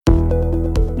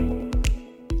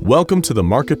Welcome to the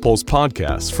Market Pulse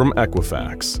podcast from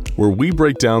Equifax, where we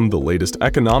break down the latest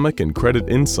economic and credit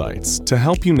insights to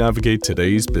help you navigate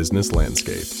today's business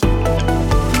landscape.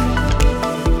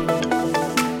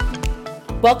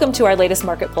 Welcome to our latest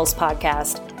Market Pulse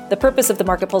podcast. The purpose of the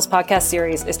Market Pulse podcast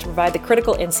series is to provide the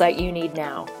critical insight you need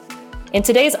now. In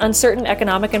today's uncertain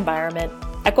economic environment,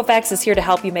 Equifax is here to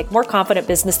help you make more confident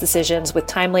business decisions with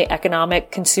timely economic,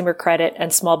 consumer credit,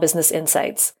 and small business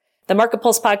insights. The Market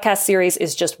Pulse podcast series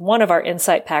is just one of our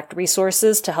insight-packed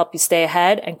resources to help you stay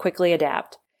ahead and quickly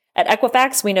adapt. At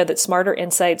Equifax, we know that smarter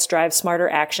insights drive smarter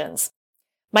actions.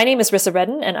 My name is Rissa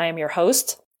Redden, and I am your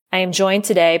host. I am joined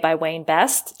today by Wayne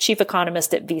Best, Chief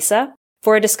Economist at Visa,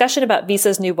 for a discussion about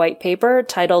Visa's new white paper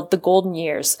titled The Golden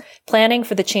Years, Planning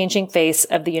for the Changing Face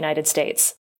of the United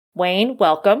States. Wayne,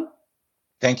 welcome.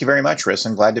 Thank you very much, Rissa.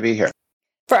 I'm glad to be here.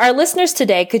 For our listeners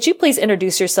today, could you please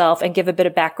introduce yourself and give a bit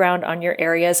of background on your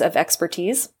areas of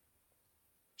expertise?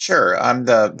 Sure. I'm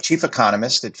the Chief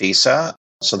Economist at Visa,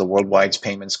 so the worldwide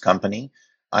payments company.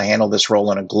 I handle this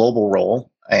role in a global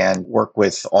role and work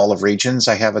with all of regions.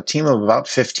 I have a team of about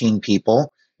 15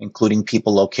 people, including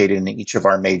people located in each of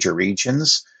our major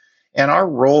regions. And our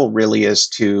role really is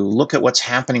to look at what's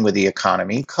happening with the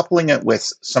economy, coupling it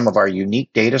with some of our unique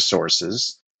data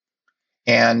sources,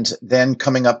 and then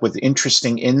coming up with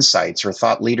interesting insights or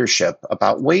thought leadership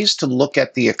about ways to look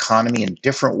at the economy in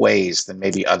different ways than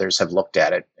maybe others have looked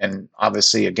at it. And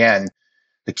obviously, again,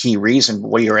 the key reason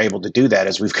why you're able to do that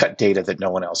is we've got data that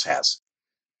no one else has.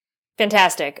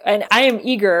 Fantastic. And I am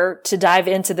eager to dive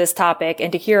into this topic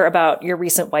and to hear about your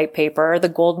recent white paper, The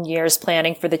Golden Years,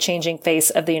 Planning for the Changing Face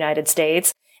of the United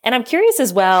States. And I'm curious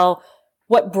as well,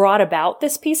 what brought about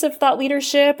this piece of thought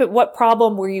leadership? What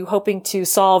problem were you hoping to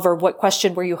solve, or what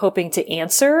question were you hoping to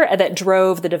answer that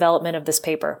drove the development of this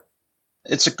paper?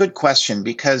 It's a good question,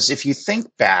 because if you think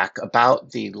back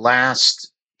about the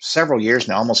last several years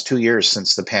now, almost 2 years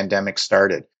since the pandemic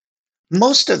started,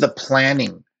 most of the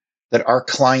planning that our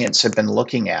clients have been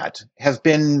looking at have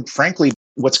been, frankly,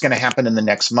 what's going to happen in the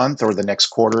next month or the next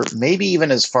quarter, maybe even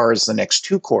as far as the next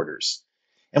 2 quarters.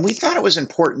 And we thought it was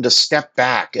important to step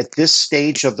back at this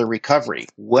stage of the recovery,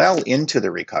 well into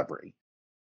the recovery,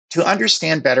 to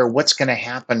understand better what's going to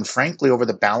happen, frankly, over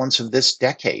the balance of this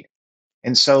decade.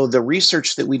 And so the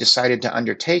research that we decided to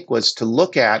undertake was to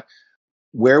look at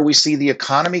where we see the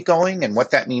economy going and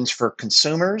what that means for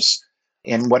consumers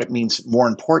and what it means, more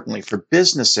importantly, for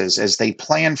businesses as they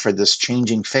plan for this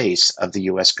changing face of the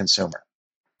U.S. consumer.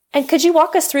 And could you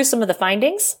walk us through some of the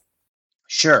findings?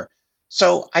 Sure.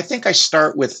 So I think I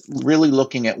start with really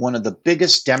looking at one of the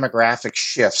biggest demographic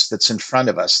shifts that's in front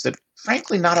of us that,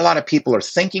 frankly, not a lot of people are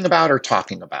thinking about or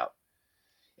talking about.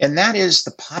 And that is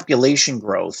the population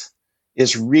growth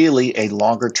is really a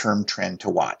longer-term trend to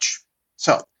watch.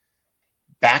 So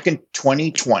back in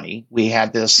 2020, we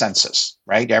had the census,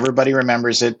 right? Everybody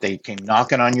remembers it. They came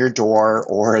knocking on your door,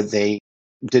 or they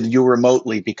did you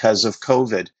remotely because of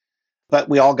COVID, but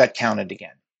we all got counted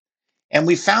again. And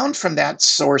we found from that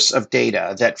source of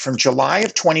data that from July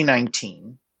of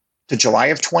 2019 to July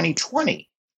of 2020,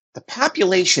 the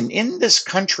population in this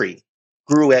country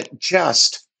grew at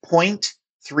just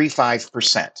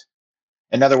 0.35%.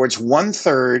 In other words,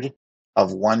 1/3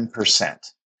 of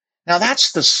 1%. Now,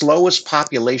 that's the slowest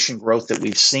population growth that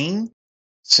we've seen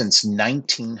since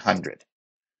 1900.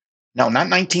 No, not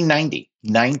 1990,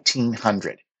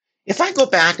 1900. If I go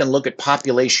back and look at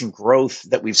population growth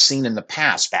that we've seen in the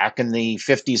past, back in the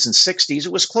 50s and 60s,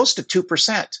 it was close to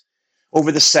 2%.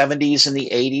 Over the 70s and the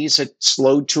 80s, it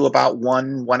slowed to about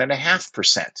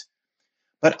 1.5%.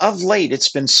 But of late, it's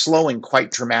been slowing quite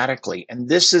dramatically. And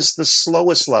this is the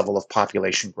slowest level of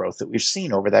population growth that we've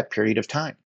seen over that period of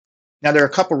time. Now, there are a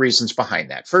couple reasons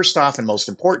behind that. First off, and most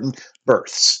important,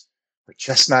 births. We're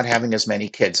just not having as many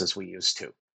kids as we used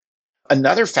to.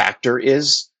 Another factor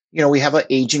is, we have an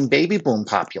aging baby boom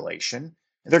population.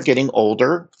 They're getting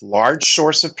older, large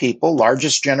source of people,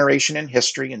 largest generation in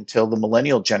history until the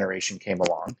millennial generation came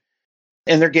along.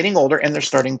 And they're getting older and they're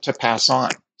starting to pass on.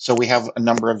 So we have a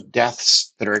number of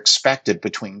deaths that are expected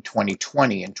between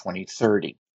 2020 and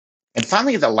 2030. And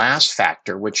finally, the last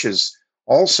factor, which is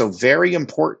also very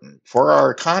important for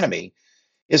our economy,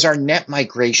 is our net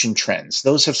migration trends.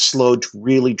 Those have slowed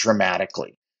really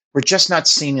dramatically. We're just not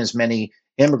seeing as many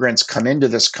immigrants come into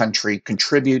this country,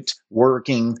 contribute,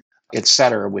 working, et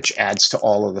cetera, which adds to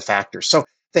all of the factors. So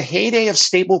the heyday of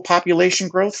stable population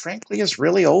growth, frankly, is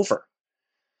really over.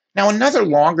 Now, another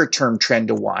longer-term trend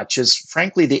to watch is,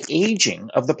 frankly, the aging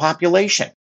of the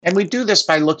population. And we do this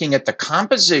by looking at the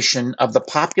composition of the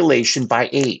population by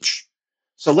age.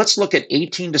 So let's look at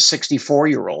 18 to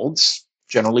 64-year-olds,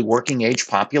 generally working age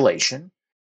population.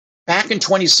 Back in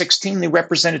 2016, they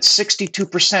represented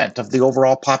 62% of the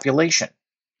overall population.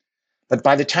 But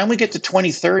by the time we get to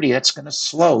 2030, that's going to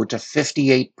slow to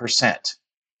 58%.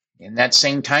 In that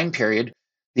same time period,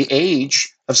 the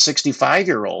age of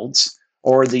 65-year-olds,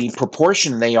 or the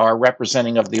proportion they are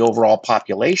representing of the overall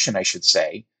population, I should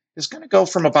say, is going to go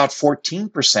from about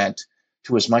 14%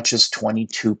 to as much as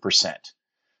 22%.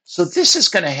 So this is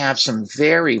going to have some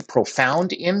very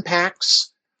profound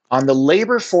impacts on the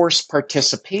labor force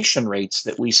participation rates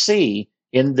that we see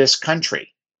in this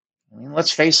country. I mean,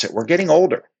 let's face it, we're getting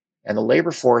older, and the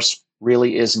labor force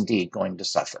really is indeed going to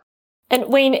suffer. And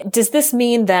Wayne, does this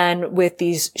mean then with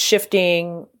these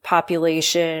shifting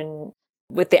population,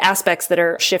 with the aspects that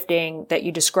are shifting that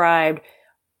you described,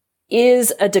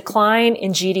 is a decline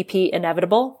in GDP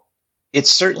inevitable? It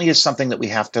certainly is something that we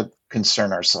have to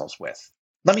concern ourselves with.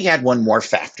 Let me add one more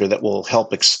factor that will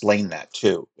help explain that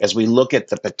too, as we look at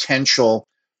the potential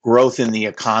growth in the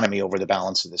economy over the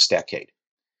balance of this decade.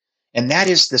 And that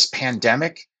is this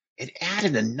pandemic. It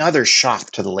added another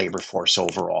shock to the labor force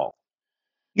overall.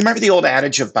 You remember the old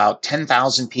adage of about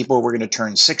 10,000 people were going to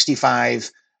turn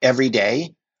 65 every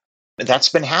day? That's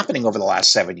been happening over the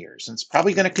last 7 years, and it's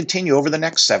probably going to continue over the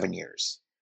next 7 years.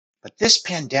 But this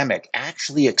pandemic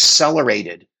actually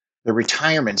accelerated the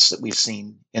retirements that we've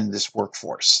seen in this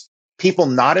workforce. People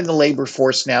not in the labor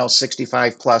force now,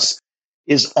 65 plus,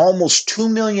 is almost 2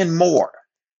 million more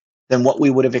than what we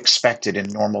would have expected in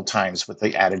normal times with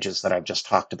the adages that I've just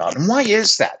talked about. And why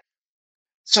is that?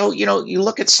 So, you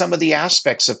look at some of the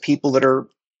aspects of people that are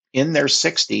in their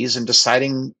 60s and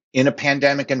deciding in a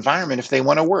pandemic environment if they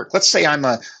want to work. Let's say I'm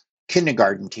a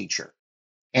kindergarten teacher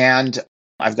and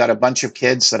I've got a bunch of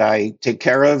kids that I take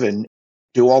care of and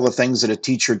do all the things that a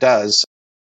teacher does,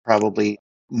 probably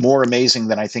more amazing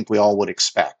than I think we all would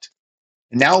expect.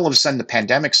 And now all of a sudden the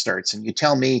pandemic starts and you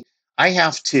tell me I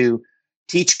have to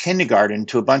teach kindergarten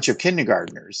to a bunch of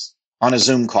kindergartners on a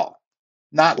Zoom call.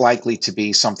 Not likely to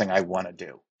be something I want to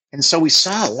do. And so we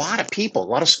saw a lot of people,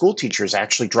 a lot of school teachers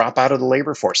actually drop out of the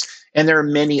labor force. And there are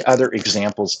many other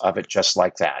examples of it just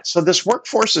like that. So this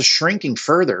workforce is shrinking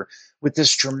further with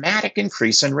this dramatic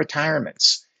increase in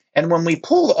retirements. And when we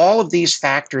pull all of these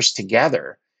factors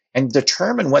together and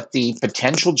determine what the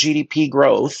potential GDP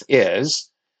growth is,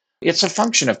 it's a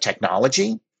function of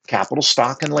technology, capital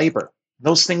stock, and labor.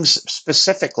 Those things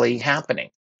specifically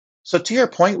happening. So to your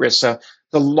point, Rissa,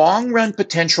 the long-run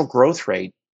potential growth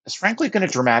rate is frankly going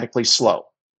to dramatically slow.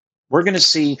 We're going to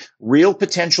see real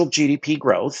potential GDP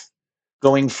growth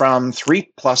going from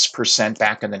 3+%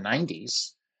 back in the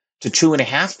 90s to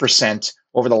 2.5%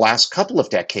 over the last couple of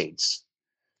decades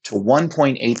to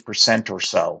 1.8% or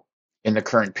so in the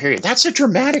current period. That's a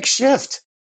dramatic shift.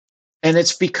 And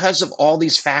it's because of all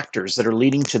these factors that are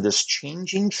leading to this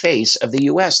changing face of the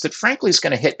US that frankly is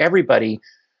going to hit everybody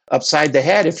upside the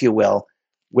head, if you will,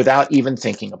 without even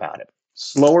thinking about it.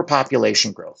 Slower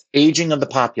population growth, aging of the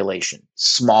population,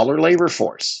 smaller labor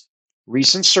force,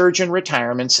 recent surge in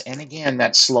retirements, and again,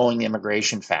 that slowing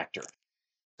immigration factor.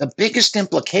 The biggest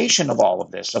implication of all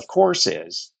of this, of course,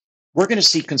 is we're going to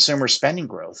see consumer spending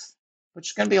growth, which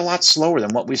is going to be a lot slower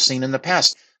than what we've seen in the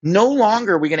past. No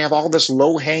longer are we going to have all this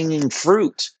low-hanging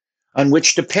fruit on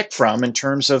which to pick from in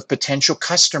terms of potential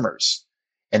customers.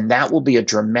 And that will be a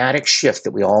dramatic shift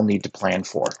that we all need to plan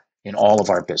for in all of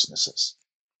our businesses.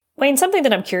 Wayne, something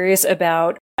that I'm curious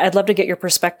about, I'd love to get your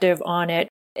perspective on it.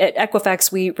 At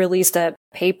Equifax, we released a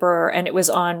paper and it was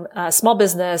on small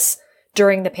business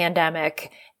during the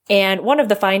pandemic. And one of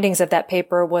the findings of that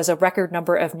paper was a record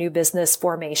number of new business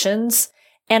formations.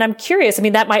 And I'm curious,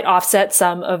 that might offset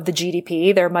some of the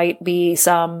GDP. There might be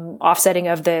some offsetting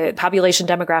of the population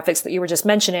demographics that you were just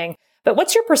mentioning. But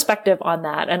what's your perspective on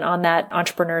that and on that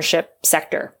entrepreneurship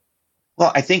sector?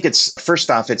 Well, I think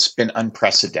first off, it's been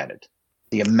unprecedented.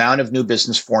 The amount of new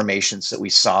business formations that we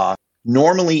saw,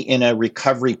 normally in a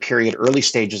recovery period, early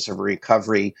stages of a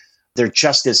recovery, there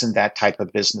just isn't that type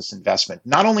of business investment,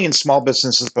 not only in small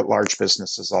businesses, but large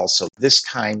businesses also. This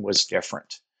time was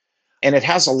different. And it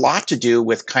has a lot to do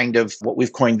with kind of what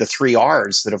we've coined the 3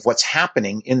 R's that of what's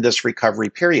happening in this recovery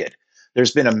period.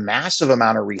 There's been a massive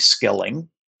amount of reskilling.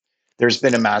 There's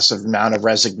been a massive amount of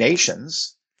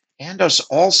resignations. And there's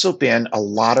also been a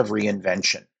lot of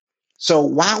reinvention. So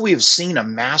while we've seen a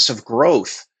massive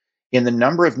growth in the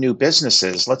number of new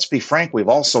businesses, let's be frank, we've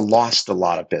also lost a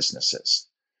lot of businesses.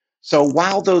 So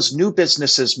while those new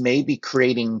businesses may be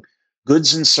creating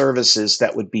goods and services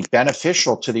that would be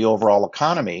beneficial to the overall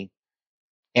economy,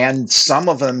 and some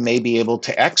of them may be able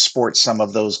to export some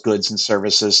of those goods and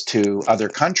services to other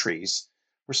countries,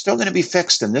 we're still going to be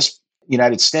fixed in this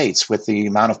United States with the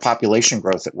amount of population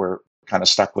growth that we're kind of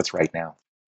stuck with right now.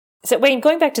 So Wayne,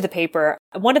 going back to the paper,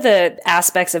 one of the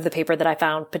aspects of the paper that I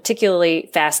found particularly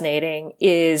fascinating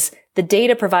is the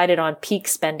data provided on peak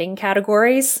spending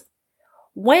categories.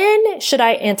 When should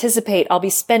I anticipate I'll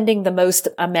be spending the most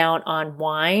amount on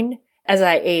wine as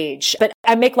I age? But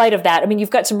I make light of that. I mean, you've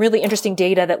got some really interesting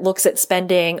data that looks at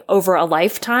spending over a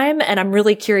lifetime, and I'm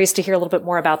really curious to hear a little bit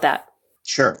more about that.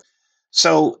 Sure.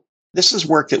 So this is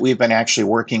work that we've been actually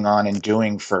working on and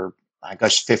doing for, I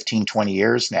guess, 15, 20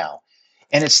 years now.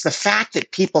 And it's the fact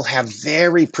that people have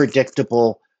very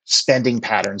predictable spending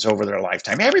patterns over their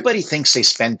lifetime. Everybody thinks they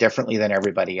spend differently than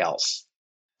everybody else.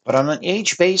 But on an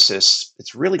age basis,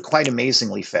 it's really quite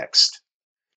amazingly fixed.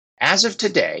 As of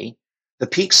today, the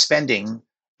peak spending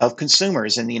of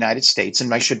consumers in the United States,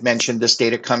 and I should mention this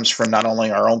data comes from not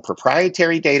only our own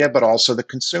proprietary data, but also the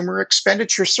Consumer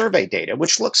Expenditure Survey data,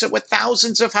 which looks at what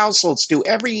thousands of households do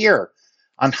every year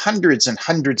on hundreds and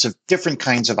hundreds of different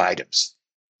kinds of items.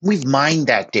 We've mined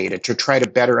that data to try to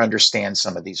better understand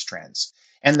some of these trends.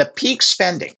 And the peak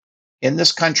spending in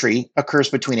this country occurs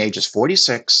between ages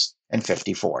 46 and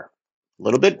 54. A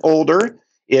little bit older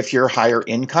if you're higher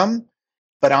income,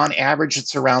 but on average,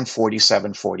 it's around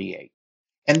 47, 48.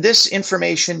 And this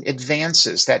information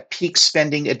advances, that peak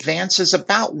spending advances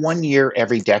about 1 year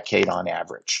every decade on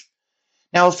average.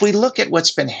 Now, if we look at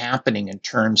what's been happening in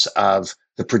terms of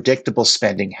the predictable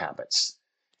spending habits,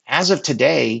 as of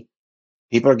today,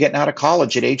 people are getting out of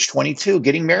college at age 22,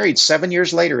 getting married 7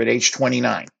 years later at age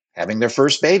 29, having their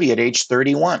first baby at age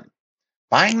 31,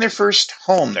 buying their first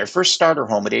home, their first starter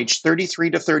home at age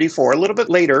 33 to 34, a little bit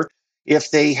later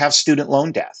if they have student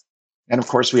loan debt. And of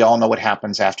course, we all know what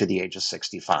happens after the age of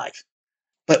 65.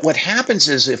 But what happens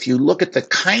is if you look at the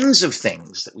kinds of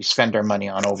things that we spend our money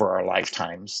on over our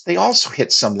lifetimes, they also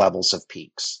hit some levels of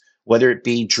peaks, whether it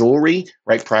be jewelry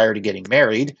right prior to getting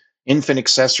married, infant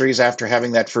accessories after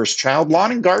having that first child,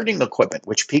 lawn and gardening equipment,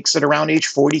 which peaks at around age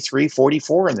 43,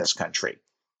 44 in this country.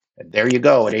 And there you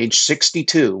go. At age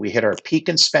 62, we hit our peak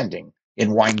in spending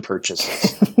in wine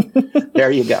purchases. There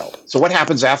you go. So what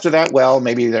happens after that? Well,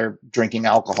 maybe they're drinking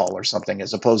alcohol or something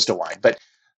as opposed to wine. But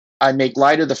I make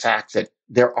light of the fact that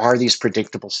there are these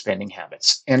predictable spending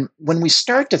habits. And when we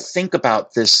start to think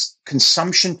about this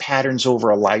consumption patterns over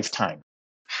a lifetime,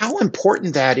 how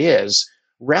important that is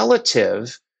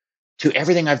relative to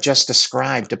everything I've just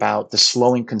described about the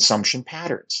slowing consumption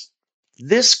patterns.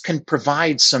 This can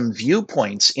provide some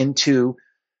viewpoints into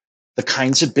the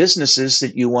kinds of businesses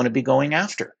that you want to be going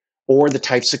after, or the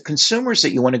types of consumers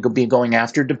that you want to be going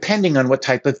after, depending on what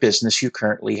type of business you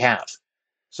currently have.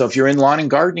 So if you're in lawn and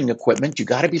gardening equipment, you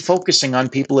got to be focusing on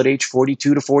people at age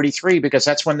 42 to 43, because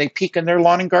that's when they peak in their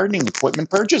lawn and gardening equipment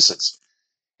purchases.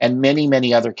 And many,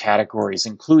 many other categories,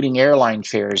 including airline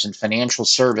fares and financial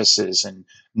services and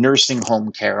nursing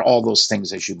home care, all those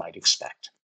things as you might expect.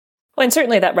 Well, and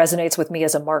certainly that resonates with me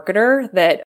as a marketer,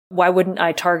 that why wouldn't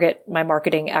I target my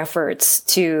marketing efforts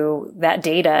to that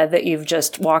data that you've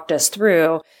just walked us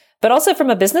through? But also from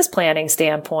a business planning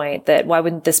standpoint, that why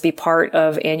wouldn't this be part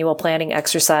of annual planning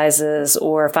exercises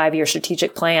or 5-year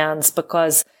strategic plans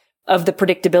because of the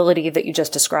predictability that you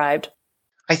just described?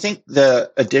 I think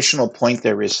the additional point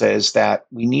there is that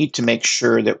we need to make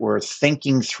sure that we're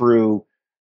thinking through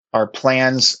our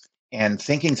plans and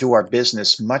thinking through our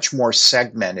business much more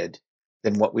segmented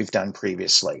than what we've done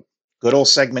previously. Good old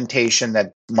segmentation,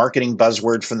 that marketing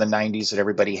buzzword from the 90s that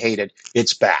everybody hated,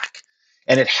 it's back.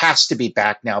 And it has to be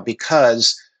back now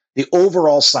because the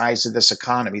overall size of this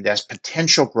economy, that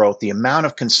potential growth, the amount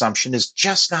of consumption is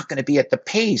just not going to be at the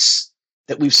pace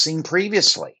that we've seen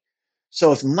previously.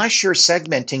 So unless you're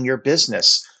segmenting your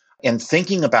business and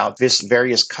thinking about this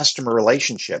various customer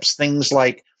relationships, things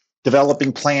like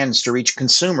developing plans to reach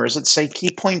consumers at, say,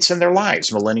 key points in their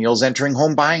lives, millennials entering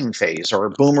home buying phase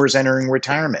or boomers entering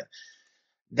retirement,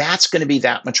 that's going to be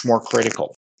that much more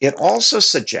critical. It also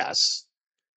suggests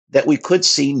that we could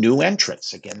see new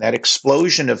entrants. Again, that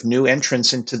explosion of new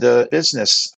entrants into the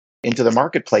business, into the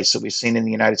marketplace that we've seen in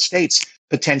the United States,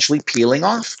 potentially peeling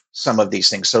off some of these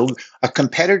things. So a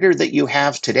competitor that you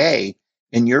have today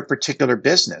in your particular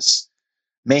business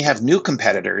may have new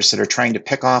competitors that are trying to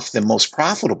pick off the most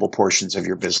profitable portions of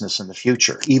your business in the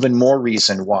future. Even more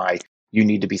reason why you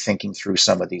need to be thinking through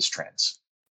some of these trends.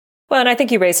 Well, and I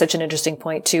think you raised such an interesting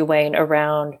point too, Wayne,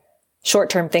 around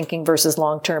short-term thinking versus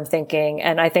long-term thinking.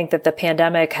 And I think that the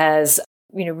pandemic has,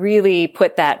 really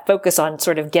put that focus on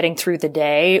sort of getting through the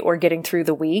day or getting through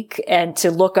the week, and to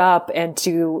look up and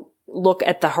to look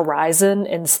at the horizon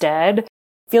instead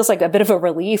feels like a bit of a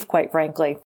relief, quite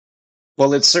frankly.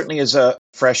 Well, it certainly is a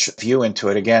fresh view into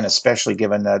it, again, especially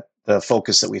given the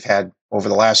focus that we've had over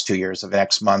the last 2 years of the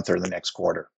next month or the next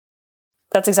quarter.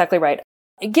 That's exactly right.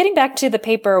 Getting back to the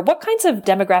paper, what kinds of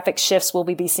demographic shifts will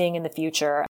we be seeing in the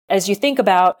future? As you think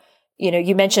about,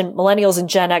 you mentioned millennials and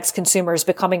Gen X consumers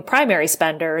becoming primary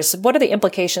spenders. What are the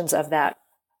implications of that?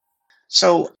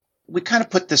 So we kind of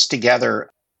put this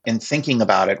together in thinking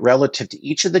about it relative to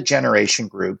each of the generation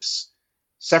groups,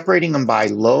 separating them by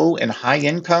low and high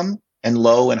income and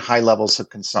low and high levels of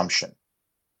consumption.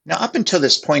 Now, up until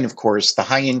this point, of course, the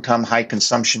high income, high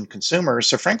consumption consumers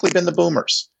have frankly been the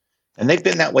boomers. And they've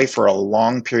been that way for a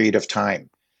long period of time.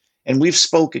 And we've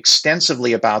spoke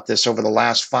extensively about this over the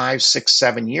last 5, 6,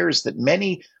 7 years, that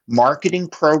many marketing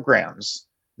programs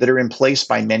that are in place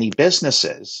by many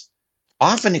businesses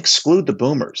often exclude the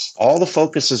boomers. All the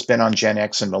focus has been on Gen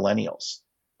X and millennials.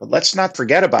 But let's not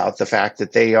forget about the fact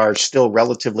that they are still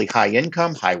relatively high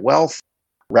income, high wealth,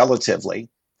 relatively,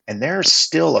 and they're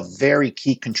still a very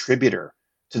key contributor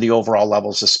to the overall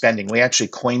levels of spending. We actually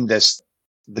coined this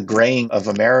the graying of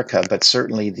America, but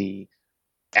certainly the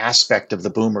aspect of the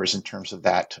boomers in terms of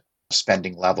that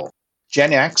spending level.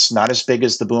 Gen X, not as big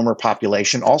as the boomer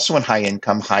population, also in high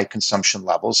income, high consumption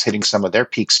levels, hitting some of their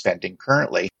peak spending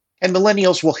currently. And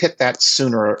millennials will hit that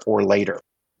sooner or later.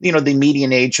 The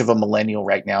median age of a millennial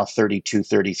right now, 32,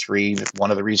 33.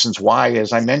 One of the reasons why,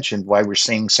 as I mentioned, why we're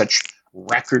seeing such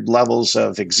record levels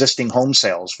of existing home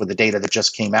sales for the data that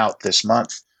just came out this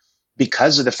month,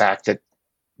 because of the fact that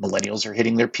millennials are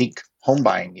hitting their peak home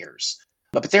buying years.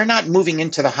 But they're not moving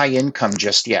into the high income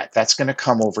just yet. That's going to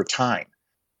come over time.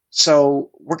 So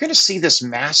we're going to see this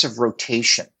massive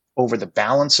rotation over the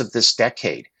balance of this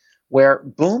decade where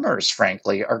boomers,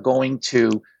 frankly, are going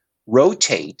to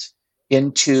rotate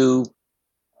into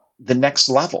the next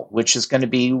level, which is going to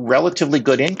be relatively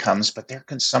good incomes, but their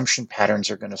consumption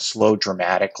patterns are going to slow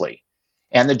dramatically.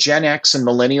 And the Gen X and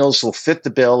millennials will fit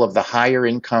the bill of the higher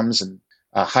incomes and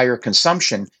higher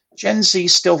consumption. Gen Z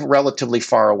still relatively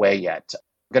far away yet.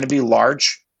 Going to be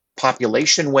large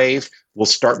population wave. We'll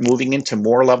start moving into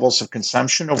more levels of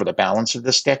consumption over the balance of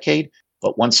this decade.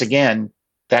 But once again,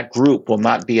 that group will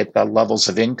not be at the levels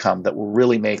of income that will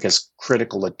really make as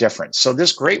critical a difference. So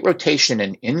this great rotation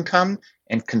in income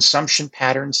and consumption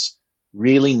patterns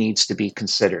really needs to be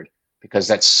considered, because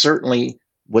that's certainly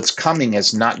what's coming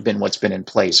has not been what's been in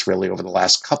place really over the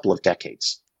last couple of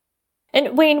decades.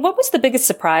 And Wayne, what was the biggest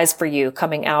surprise for you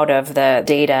coming out of the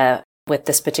data with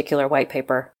this particular white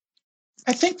paper?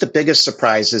 I think the biggest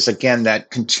surprise is, again, that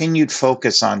continued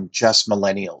focus on just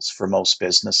millennials for most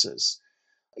businesses.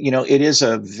 It is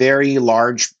a very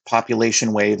large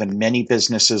population wave, and many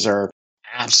businesses are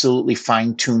absolutely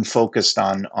fine-tuned focused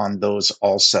on those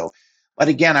also. But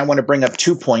again, I want to bring up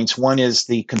 2 points. One is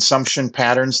the consumption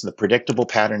patterns, the predictable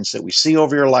patterns that we see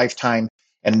over your lifetime,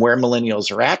 and where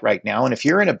millennials are at right now. And if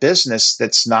you're in a business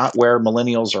that's not where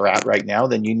millennials are at right now,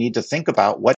 then you need to think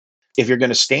about if you're going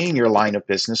to stay in your line of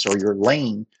business or your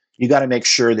lane, you got to make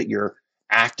sure that you're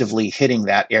actively hitting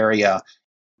that area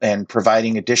and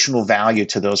providing additional value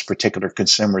to those particular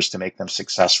consumers to make them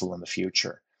successful in the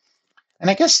future. And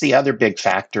I guess the other big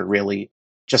factor really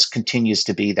just continues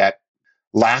to be that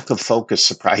lack of focus,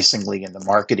 surprisingly, in the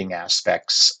marketing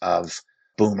aspects of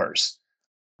boomers.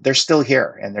 They're still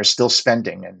here and they're still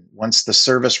spending. And once the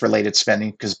service-related spending,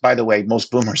 because by the way,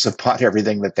 most boomers have bought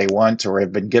everything that they want or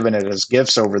have been given it as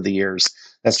gifts over the years.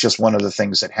 That's just one of the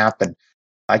things that happen.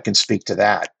 I can speak to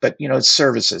that. But, it's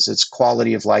services, it's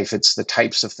quality of life, it's the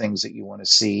types of things that you want to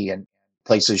see and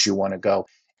places you want to go.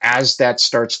 As that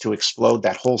starts to explode,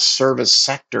 that whole service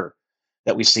sector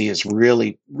that we see is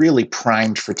really, really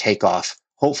primed for takeoff,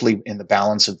 hopefully in the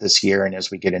balance of this year and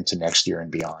as we get into next year and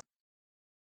beyond.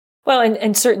 Well,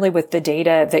 and certainly with the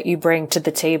data that you bring to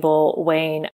the table,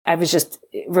 Wayne, I was just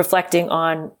reflecting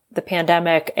on the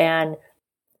pandemic and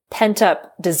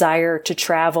pent-up desire to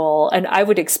travel. And I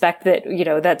would expect that,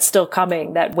 that's still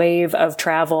coming, that wave of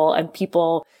travel and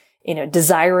people,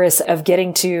 desirous of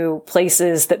getting to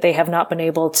places that they have not been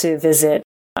able to visit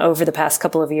over the past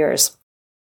couple of years.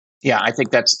 Yeah, I think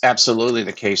that's absolutely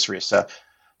the case, Risa.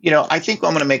 I think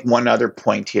I'm going to make one other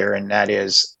point here, and that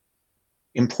is,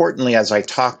 importantly, as I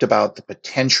talked about the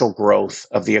potential growth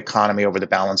of the economy over the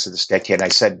balance of this decade, I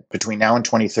said between now and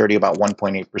 2030, about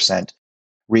 1.8%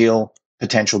 real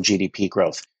potential GDP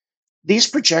growth. These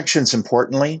projections,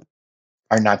 importantly,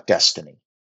 are not destiny.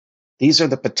 These are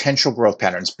the potential growth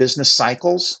patterns. Business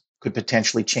cycles could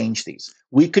potentially change these.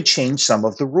 We could change some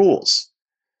of the rules.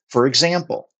 For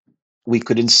example, we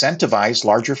could incentivize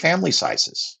larger family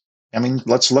sizes.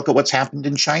 Let's look at what's happened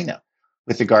in China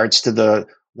with regards to the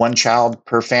one child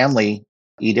per family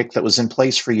edict that was in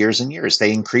place for years and years.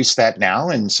 They increased that now,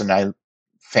 and so now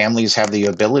families have the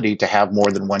ability to have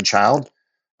more than one child.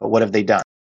 But what have they done?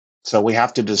 So we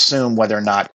have to assume whether or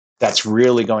not that's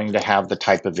really going to have the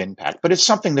type of impact. But it's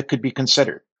something that could be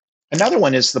considered. Another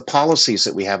one is the policies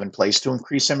that we have in place to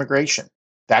increase immigration.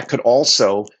 That could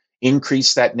also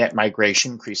increase that net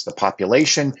migration, increase the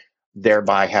population,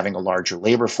 thereby having a larger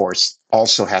labor force,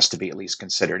 also has to be at least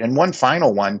considered. And one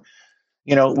final one,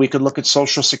 we could look at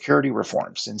Social Security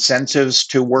reforms, incentives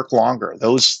to work longer.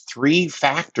 Those three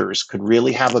factors could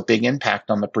really have a big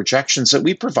impact on the projections that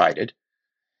we provided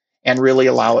and really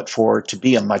allow it to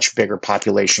be a much bigger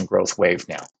population growth wave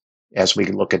now as we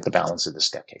look at the balance of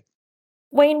this decade.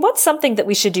 Wayne, what's something that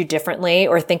we should do differently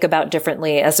or think about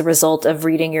differently as a result of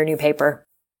reading your new paper?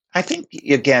 I think,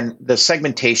 again, the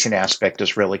segmentation aspect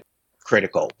is really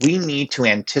critical. We need to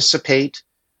anticipate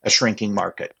a shrinking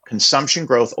market. Consumption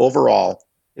growth overall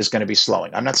is going to be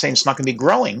slowing. I'm not saying it's not going to be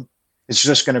growing. It's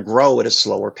just going to grow at a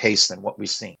slower pace than what we've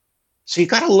seen. So you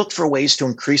got to look for ways to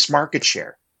increase market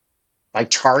share by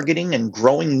targeting and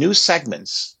growing new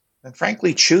segments and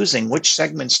frankly choosing which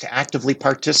segments to actively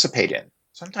participate in.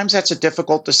 Sometimes that's a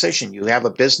difficult decision. You have a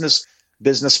business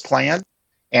plan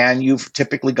and you've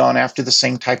typically gone after the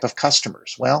same type of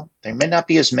customers. Well, there may not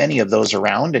be as many of those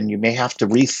around and you may have to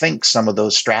rethink some of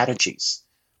those strategies.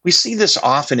 We see this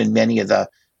often in many of the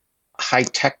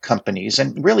high-tech companies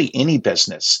and really any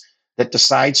business that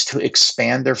decides to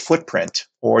expand their footprint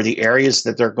or the areas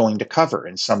that they're going to cover.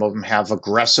 And some of them have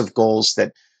aggressive goals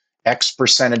that X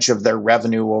percentage of their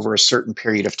revenue over a certain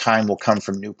period of time will come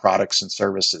from new products and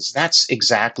services. That's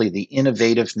exactly the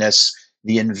innovativeness,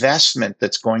 the investment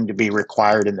that's going to be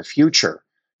required in the future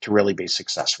to really be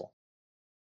successful.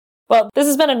 Well, this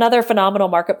has been another phenomenal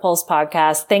Market Pulse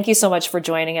podcast. Thank you so much for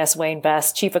joining us, Wayne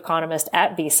Best, Chief Economist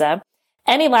at Visa.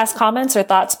 Any last comments or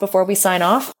thoughts before we sign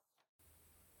off?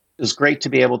 It was great to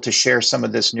be able to share some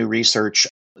of this new research.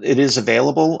 It is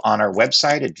available on our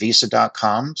website at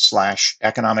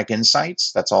visa.com/economic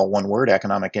insights. That's all one word,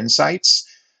 economic insights.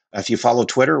 If you follow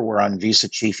Twitter, we're on Visa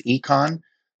Chief Econ.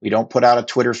 We don't put out a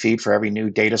Twitter feed for every new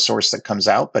data source that comes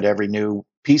out, but every new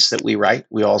piece that we write,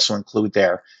 we also include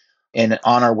there. And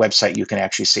on our website, you can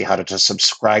actually see how to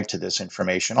subscribe to this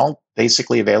information, all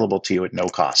basically available to you at no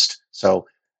cost. So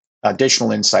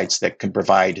additional insights that can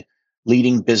provide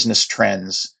leading business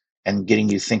trends and getting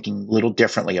you thinking a little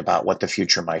differently about what the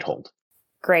future might hold.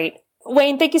 Great.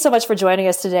 Wayne, thank you so much for joining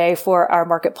us today for our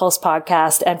Market Pulse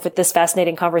podcast and for this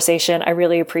fascinating conversation. I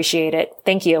really appreciate it.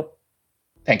 Thank you.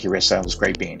 Thank you, Rissa. It was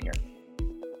great being here.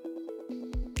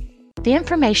 The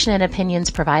information and opinions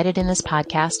provided in this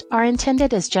podcast are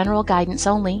intended as general guidance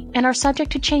only and are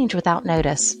subject to change without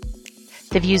notice.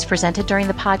 The views presented during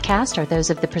the podcast are those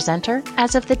of the presenter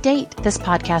as of the date this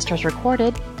podcast was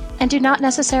recorded and do not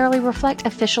necessarily reflect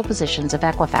official positions of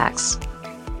Equifax.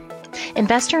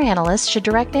 Investor analysts should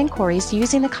direct inquiries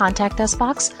using the Contact Us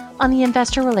box on the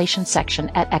Investor Relations section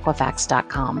at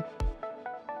Equifax.com.